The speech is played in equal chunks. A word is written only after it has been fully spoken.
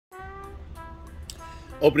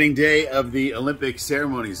Opening day of the Olympic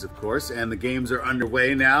ceremonies, of course, and the games are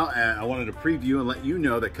underway now. And I wanted to preview and let you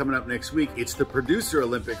know that coming up next week, it's the Producer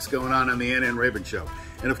Olympics going on the NN Raven Show.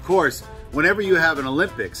 And of course, whenever you have an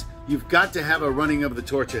Olympics, you've got to have a running of the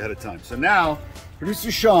torch ahead of time. So now,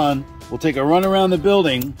 Producer Sean will take a run around the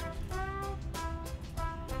building.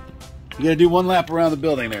 You gotta do one lap around the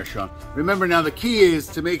building there, Sean. Remember now, the key is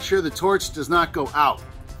to make sure the torch does not go out.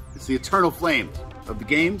 It's the eternal flame of the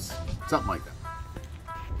games, something like that.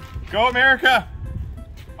 Go America!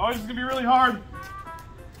 Oh, this is gonna be really hard.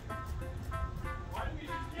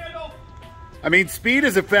 I mean, speed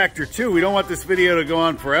is a factor too. We don't want this video to go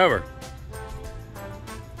on forever.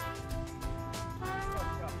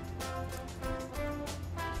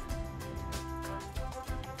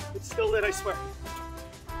 It's still lit, I swear.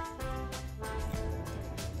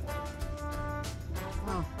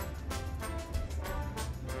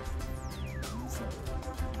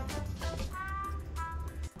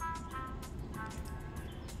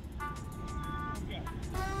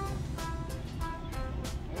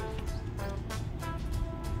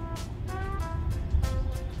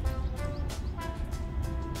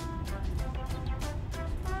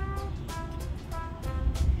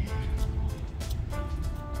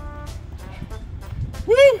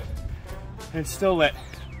 Woo! It's still lit.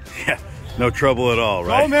 Yeah, no trouble at all,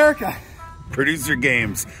 right? Go America! Producer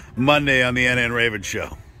Games, Monday on the NN Raven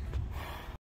Show.